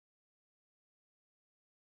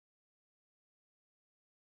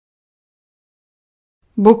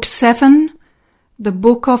Book 7, the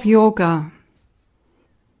Book of Yoga.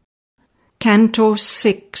 Canto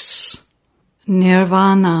 6,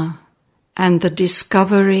 Nirvana and the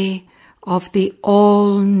discovery of the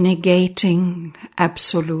all-negating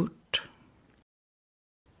Absolute.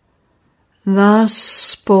 Thus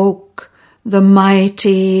spoke the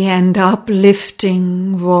mighty and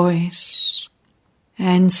uplifting voice,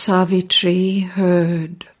 and Savitri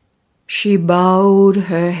heard. She bowed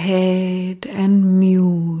her head and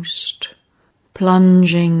mused,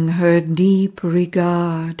 plunging her deep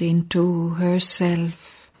regard into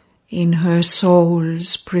herself, in her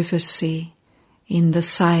soul's privacy, in the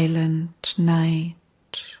silent night.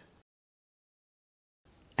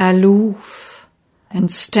 Aloof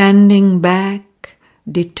and standing back,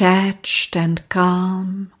 detached and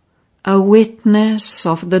calm, a witness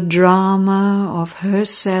of the drama of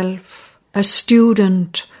herself, a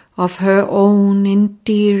student of her own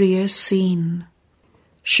interior scene.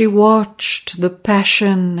 She watched the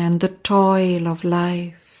passion and the toil of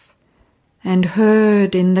life, and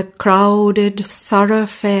heard in the crowded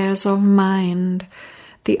thoroughfares of mind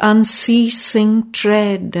the unceasing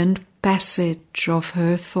tread and passage of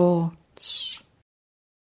her thoughts.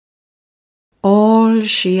 All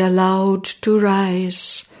she allowed to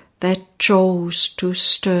rise that chose to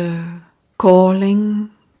stir,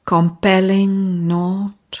 calling, compelling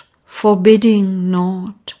naught, forbidding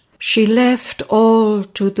naught, she left all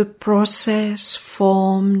to the process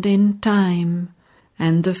formed in time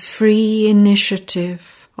and the free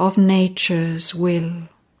initiative of nature's will.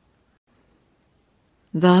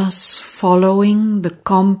 Thus, following the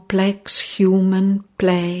complex human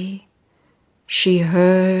play, she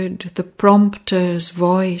heard the prompter's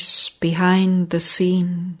voice behind the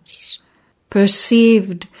scenes,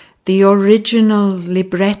 perceived the original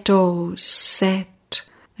librettos set,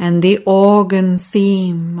 and the organ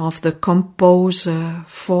theme of the composer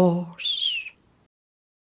force.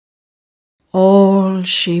 All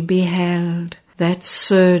she beheld that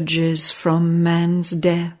surges from man's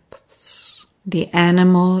depths, the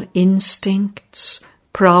animal instincts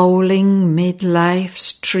prowling mid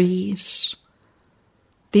life's trees,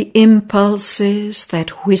 the impulses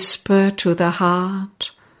that whisper to the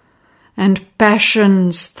heart, and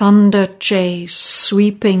passion's thunder chase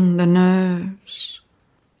sweeping the nerves.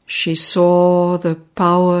 She saw the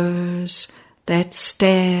powers that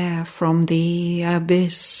stare from the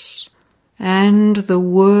abyss, and the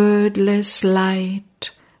wordless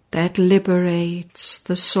light that liberates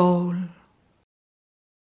the soul.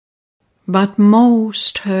 But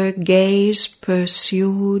most her gaze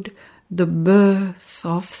pursued the birth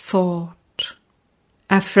of thought.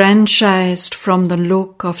 Affranchised from the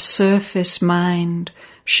look of surface mind,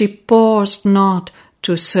 she paused not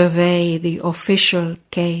to survey the official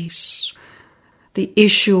case, the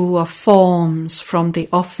issue of forms from the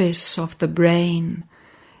office of the brain,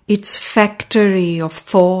 its factory of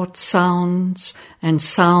thought sounds and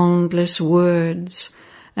soundless words,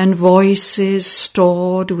 and voices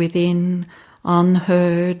stored within,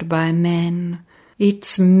 unheard by men,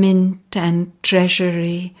 its mint and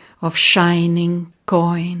treasury of shining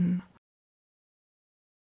coin.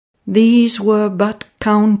 These were but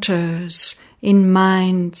counters in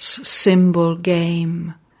mind's symbol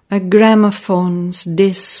game, a gramophone's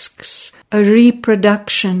discs, a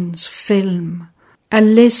reproduction's film, a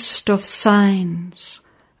list of signs,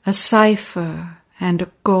 a cipher and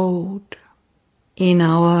a code. In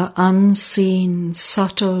our unseen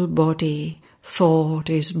subtle body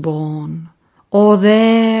thought is born, or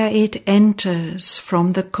there it enters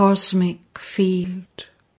from the cosmic field.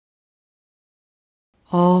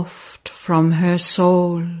 Oft from her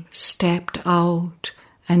soul stepped out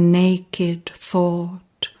a naked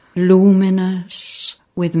thought, luminous,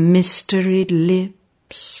 with mysteried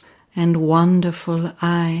lips and wonderful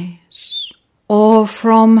eyes. Or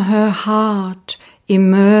from her heart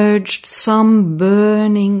emerged some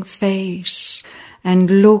burning face,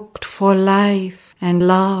 and looked for life and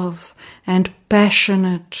love and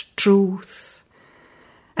passionate truth,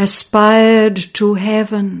 aspired to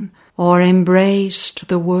heaven, or embraced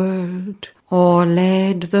the world, or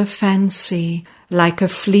led the fancy like a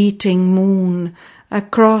fleeting moon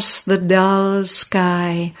across the dull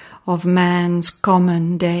sky of man's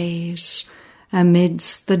common days,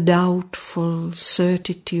 amidst the doubtful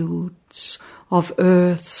certitudes of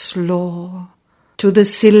earth's law. To the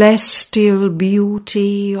celestial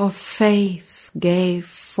beauty of faith gave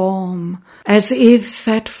form, as if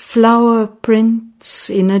at flower prints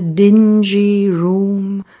in a dingy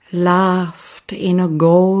room laughed in a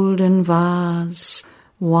golden vase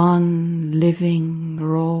one living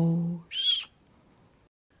rose.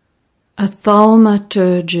 A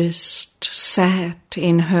thaumaturgist sat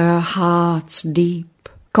in her heart's deep,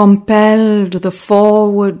 compelled the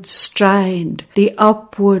forward stride, the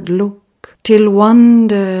upward look, till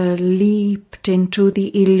wonder leaped into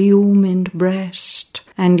the illumined breast,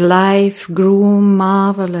 and life grew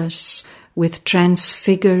marvellous with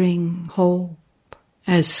transfiguring hope,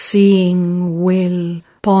 as seeing will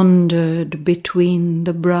pondered between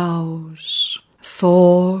the brows.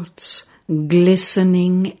 Thoughts,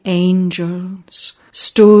 glistening angels,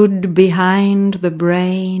 stood behind the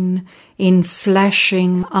brain in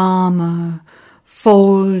flashing armour,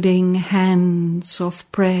 folding hands of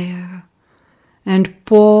prayer, and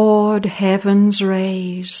poured heaven's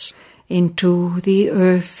rays into the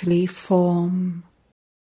earthly form.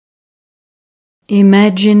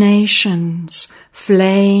 Imaginations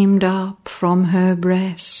flamed up from her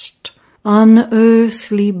breast,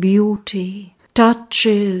 unearthly beauty,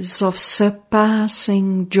 touches of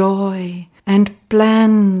surpassing joy, and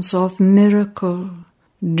plans of miracle,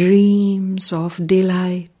 dreams of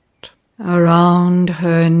delight. Around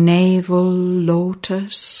her navel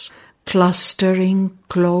lotus, clustering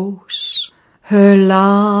close, her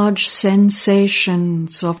large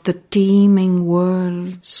sensations of the teeming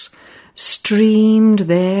worlds streamed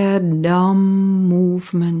their dumb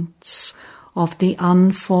movements of the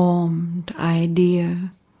unformed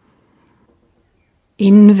idea.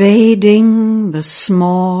 Invading the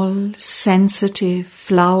small, sensitive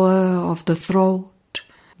flower of the throat,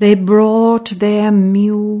 they brought their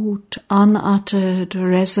mute, unuttered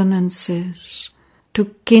resonances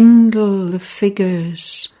to kindle the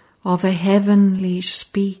figures of a heavenly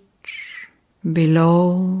speech.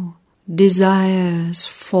 Below, desires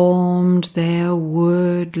formed their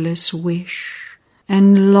wordless wish,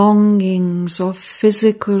 and longings of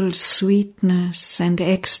physical sweetness and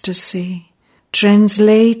ecstasy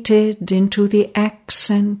translated into the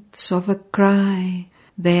accents of a cry,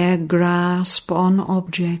 their grasp on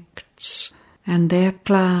objects and their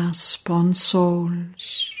clasp on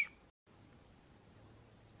souls.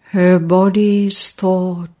 Her body's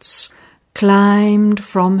thoughts climbed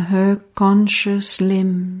from her conscious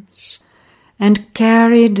limbs and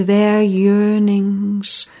carried their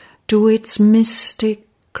yearnings to its mystic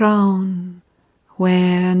crown,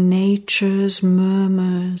 where nature's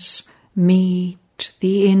murmurs meet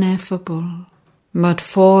the ineffable. But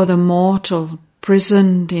for the mortal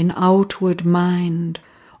prisoned in outward mind,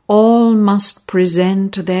 all must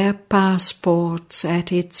present their passports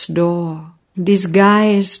at its door.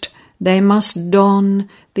 Disguised, they must don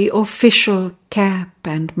the official cap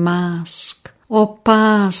and mask, or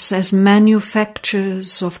pass as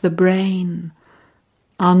manufactures of the brain,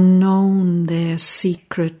 unknown their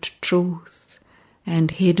secret truth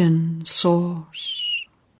and hidden source.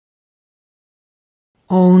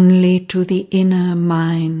 Only to the inner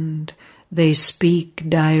mind they speak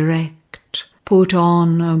direct, put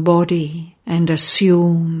on a body and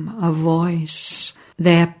assume a voice,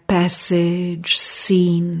 their passage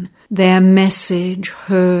seen, their message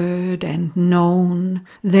heard and known,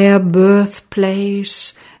 their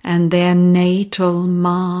birthplace and their natal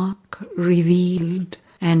mark revealed,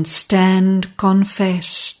 and stand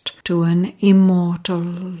confessed to an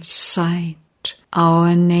immortal sight,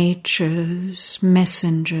 our nature's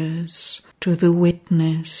messengers to the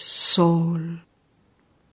witness soul.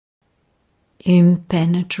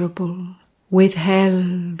 Impenetrable,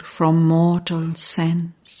 withheld from mortal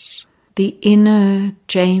sense, the inner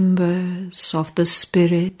chambers of the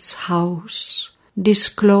spirit's house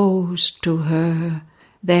disclosed to her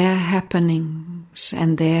their happenings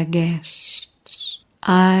and their guests.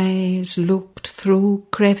 Eyes looked through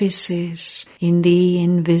crevices in the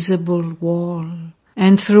invisible wall,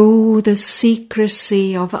 and through the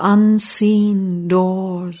secrecy of unseen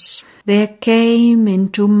doors there came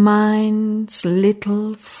into mind's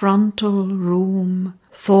little frontal room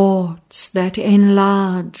thoughts that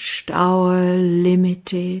enlarged our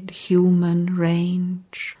limited human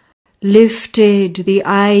range, lifted the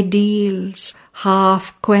ideal's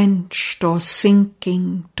half-quenched or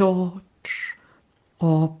sinking torch,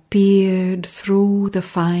 or peered through the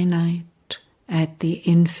finite at the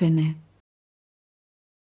infinite.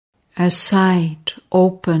 A sight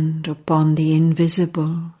opened upon the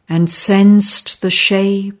invisible, and sensed the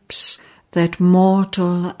shapes that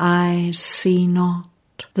mortal eyes see not,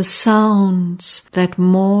 the sounds that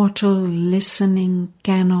mortal listening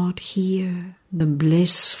cannot hear, the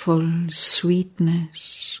blissful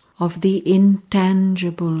sweetness of the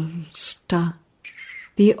intangible's touch.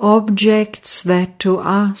 The objects that to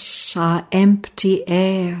us are empty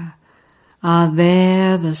air are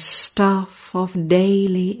there the stuff of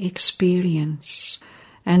daily experience,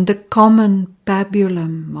 and the common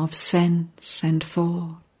pabulum of sense and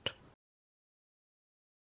thought.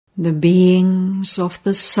 The beings of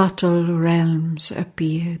the subtle realms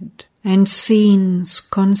appeared, and scenes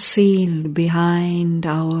concealed behind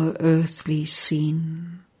our earthly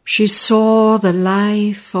scene. She saw the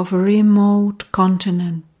life of remote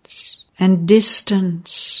continents, and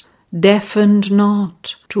distance deafened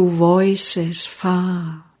not to voices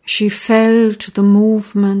far. She felt the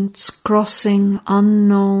movements crossing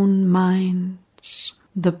unknown minds.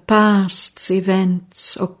 The past's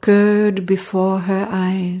events occurred before her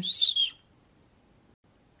eyes.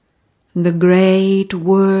 The great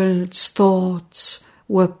world's thoughts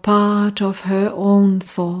were part of her own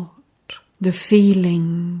thought. The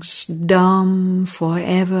feelings dumb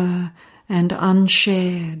forever and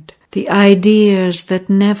unshared, the ideas that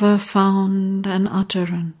never found an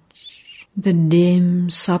utterance, the dim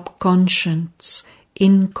subconscious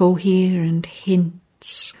incoherent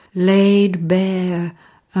hints laid bare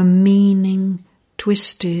a meaning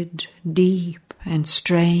twisted, deep and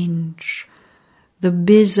strange, the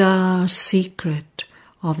bizarre secret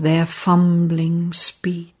of their fumbling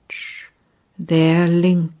speech, their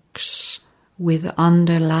links with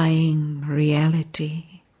underlying reality.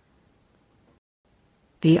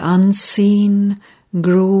 The unseen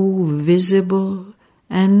grew visible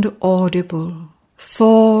and audible.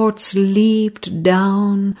 Thoughts leaped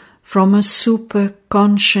down from a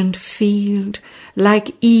superconscient field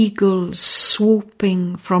like eagles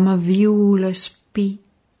swooping from a viewless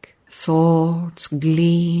peak. Thoughts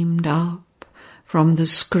gleamed up from the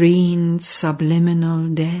screened subliminal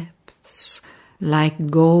depths like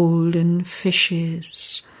golden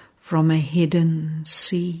fishes from a hidden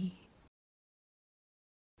sea.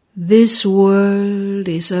 This world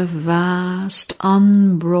is a vast,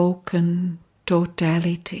 unbroken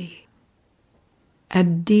totality. A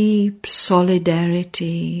deep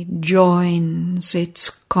solidarity joins its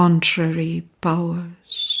contrary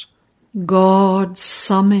powers. God's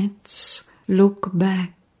summits look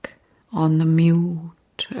back on the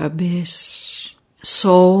mute abyss.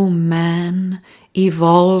 So man,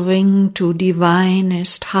 evolving to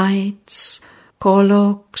divinest heights,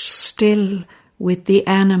 colloques still with the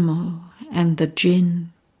animal and the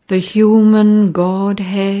jinn. The human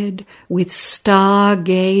Godhead with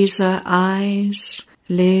stargazer eyes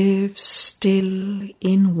lives still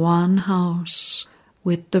in one house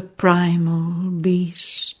with the primal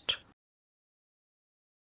beast.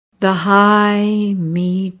 The high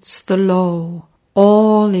meets the low,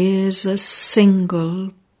 all is a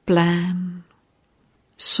single plan.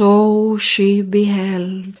 So she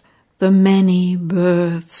beheld the many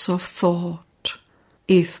births of thought,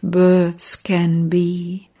 if births can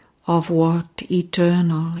be of what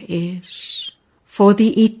eternal is. For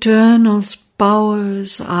the eternal's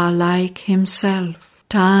powers are like himself,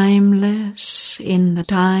 timeless in the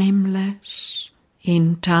timeless,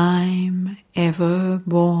 in time ever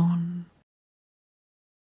born.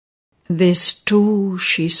 This too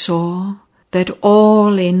she saw, that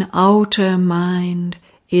all in outer mind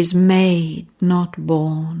is made, not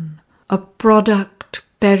born, a product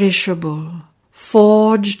perishable,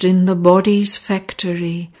 forged in the body's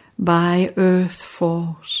factory by earth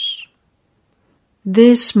force.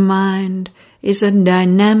 This mind is a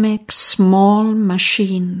dynamic small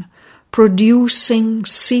machine, producing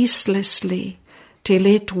ceaselessly till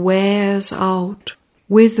it wears out,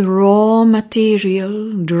 with raw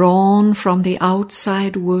material drawn from the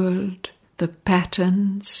outside world, the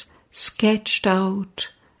patterns sketched out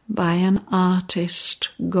by an artist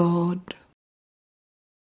God.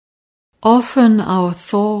 Often our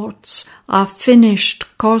thoughts are finished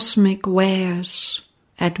cosmic wares,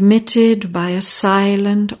 admitted by a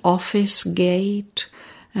silent office gate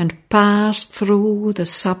and passed through the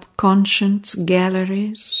subconscious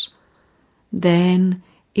galleries, then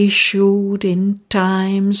issued in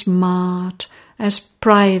time's mart as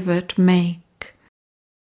private make.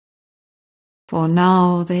 For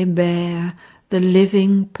now they bear the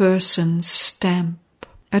living person's stamp,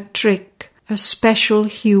 a trick, a special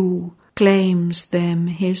hue, claims them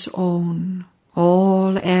his own.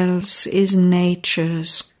 All else is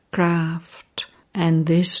nature's craft, and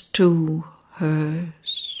this too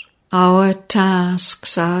hers. Our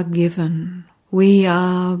tasks are given, we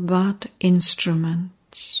are but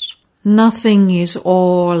instruments. Nothing is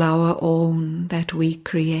all our own that we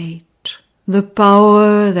create. The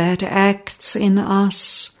power that acts in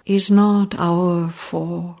us is not our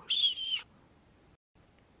force.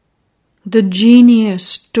 The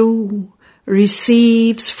genius, too,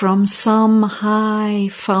 receives from some high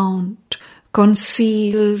fount,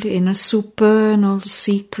 concealed in a supernal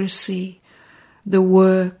secrecy, the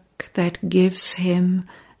work work that gives him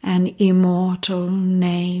an immortal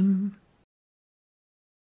name.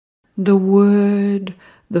 The word,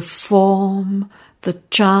 the form, the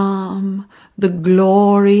charm, the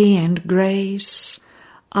glory and grace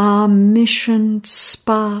are missioned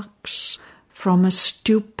sparks from a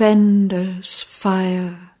stupendous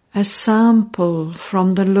fire, a sample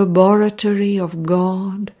from the laboratory of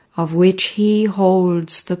God, of which he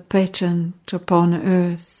holds the patent upon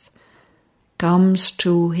earth, comes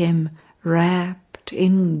to him wrapped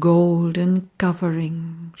in golden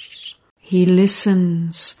coverings. He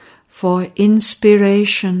listens for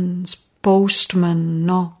inspiration's postman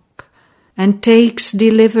knock, and takes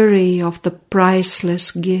delivery of the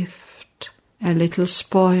priceless gift, a little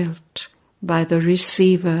spoilt by the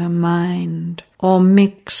receiver mind, or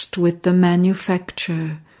mixed with the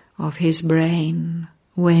manufacture of his brain.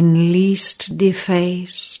 When least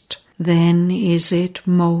defaced, then is it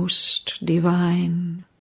most divine.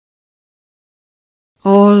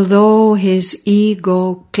 Although his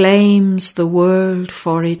ego claims the world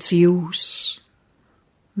for its use,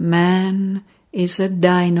 man is a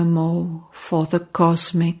dynamo for the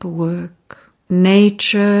cosmic work.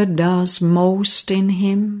 Nature does most in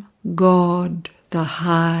him, God the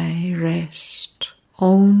high rest.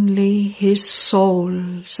 Only his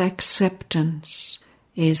soul's acceptance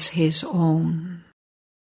is his own.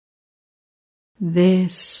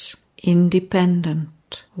 This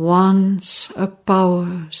independent, once a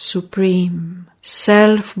power supreme,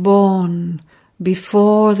 self-born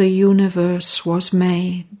before the universe was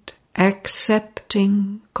made,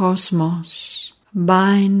 accepting cosmos,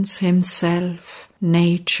 binds himself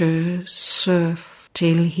nature's serf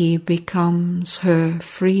till he becomes her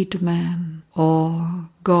freedman or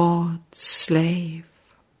God's slave.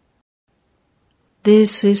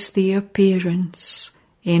 This is the appearance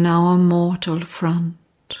in our mortal front.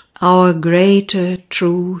 Our greater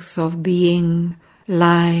truth of being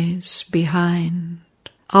lies behind.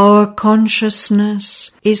 Our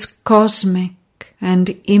consciousness is cosmic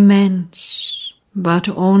and immense, but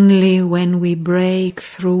only when we break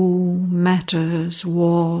through matter's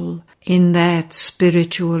wall in that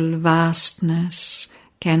spiritual vastness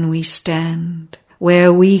can we stand,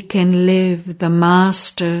 where we can live the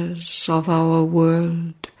masters of our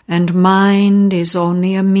world, and mind is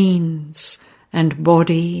only a means and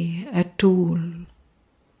body a tool.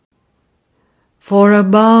 For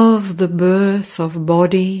above the birth of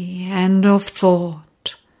body and of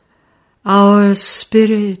thought, our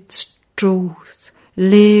spirit's truth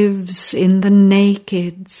lives in the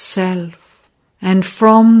naked self, and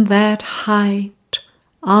from that height,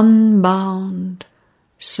 unbound,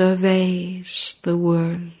 surveys the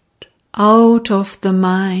world. Out of the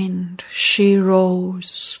mind she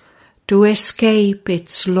rose to escape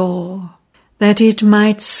its law, that it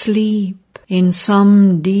might sleep in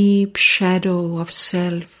some deep shadow of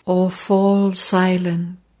self, or fall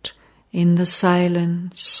silent in the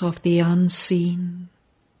silence of the unseen.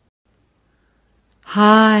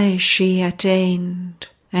 High she attained,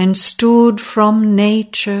 and stood from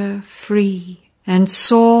nature free, and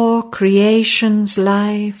saw creation's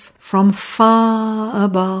life from far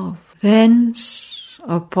above. Thence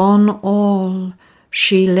upon all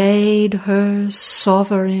she laid her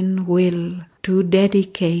sovereign will, to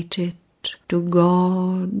dedicate it to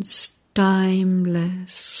God's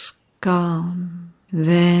timeless calm.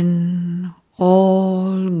 Then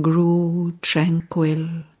all grew tranquil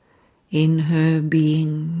in her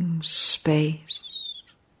being's space.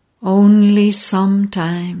 Only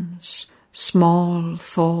sometimes small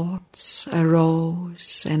thoughts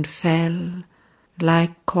arose and fell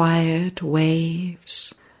like quiet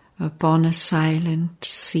waves upon a silent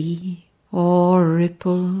sea, or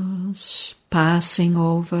ripples passing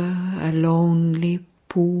over a lonely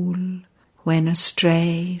pool when a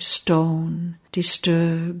stray stone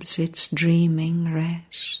disturbs its dreaming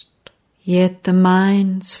rest. Yet the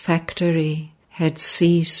mind's factory had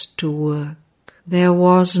ceased to work. There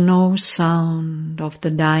was no sound of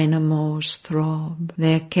the dynamo's throb.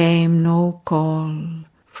 There came no call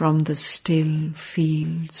from the still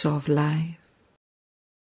fields of life.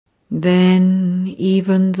 Then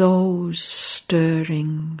even those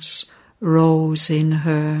stirrings rose in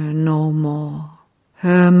her no more.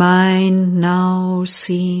 Her mind now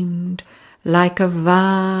seemed like a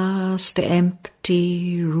vast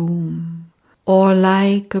empty room, or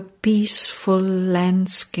like a peaceful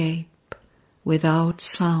landscape without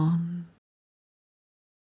sound.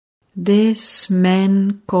 This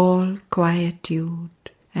men call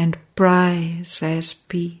quietude and prize as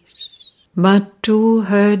peace. But to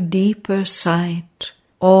her deeper sight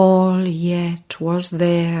all yet was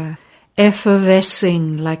there,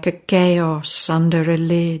 effervescing like a chaos under a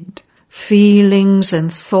lid. Feelings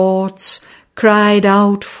and thoughts cried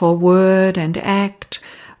out for word and act,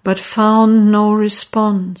 but found no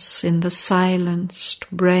response in the silenced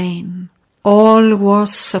brain. All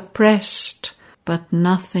was suppressed, but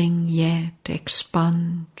nothing yet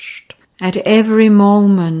expunged. At every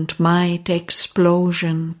moment might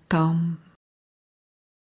explosion come.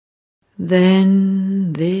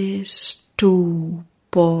 Then this too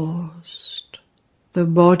paused. The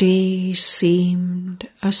body seemed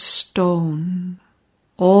a stone.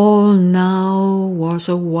 All now was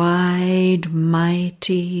a wide,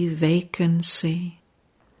 mighty vacancy,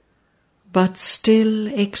 but still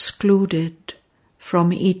excluded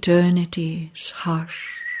from eternity's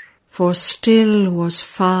hush, for still was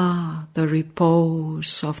far the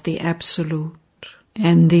repose of the Absolute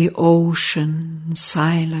and the ocean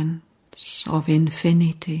silence of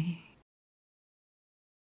infinity.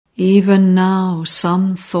 Even now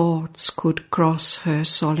some thoughts could cross her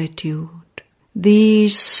solitude.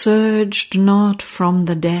 These surged not from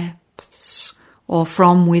the depths, or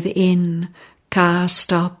from within,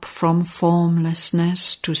 cast up from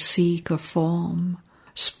formlessness to seek a form,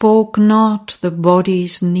 spoke not the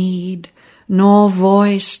body's need, nor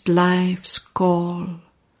voiced life's call.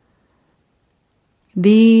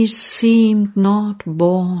 These seemed not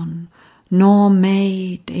born, nor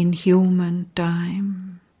made in human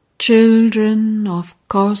time, children of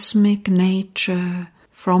cosmic nature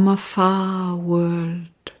from a far world,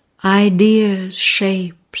 ideas,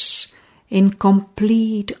 shapes, in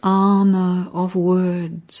complete armor of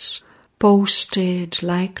words, posted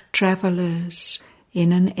like travelers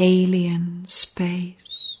in an alien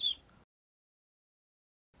space.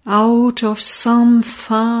 Out of some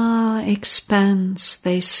far expanse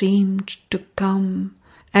they seemed to come,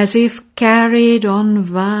 as if carried on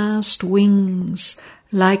vast wings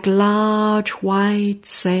like large white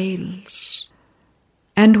sails,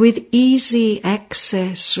 and with easy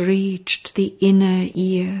access reached the inner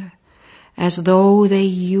ear, as though they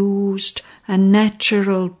used a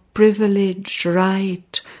natural privileged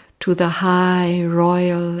right to the high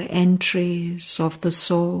royal entries of the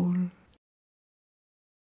soul.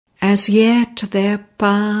 As yet their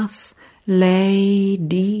path lay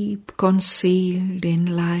deep concealed in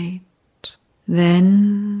light.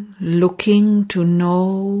 Then, looking to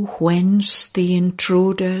know whence the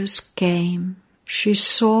intruders came, she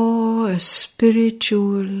saw a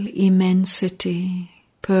spiritual immensity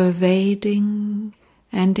pervading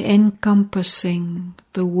and encompassing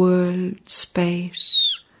the world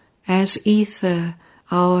space, as ether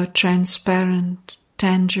our transparent,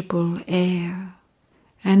 tangible air,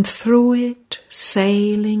 and through it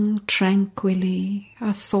sailing tranquilly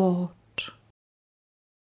a thought.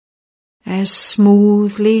 As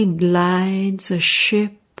smoothly glides a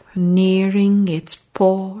ship nearing its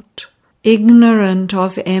port, ignorant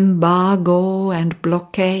of embargo and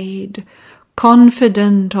blockade,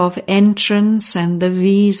 confident of entrance and the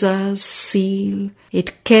visa's seal,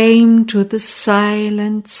 it came to the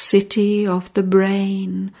silent city of the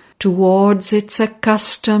brain, towards its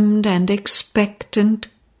accustomed and expectant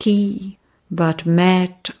key, but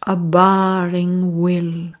met a barring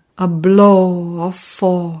will, a blow of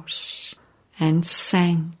force, and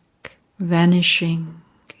sank, vanishing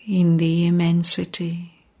in the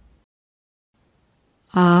immensity.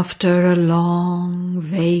 After a long,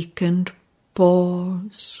 vacant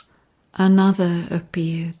pause, another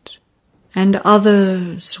appeared, and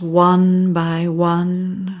others, one by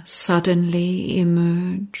one, suddenly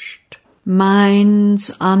emerged,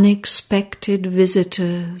 minds unexpected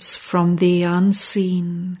visitors from the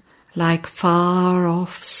unseen, like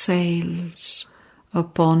far-off sails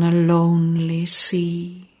upon a lonely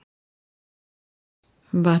sea.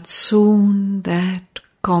 But soon that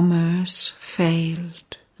commerce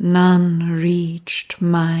failed, none reached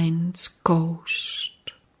mind's coast.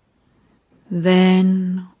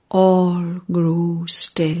 Then all grew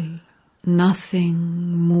still, nothing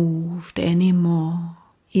moved any more,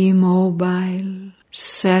 immobile,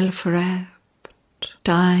 self-wrapped,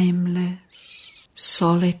 timeless,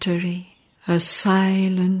 solitary, a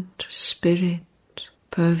silent spirit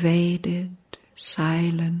pervaded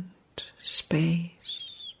silent space.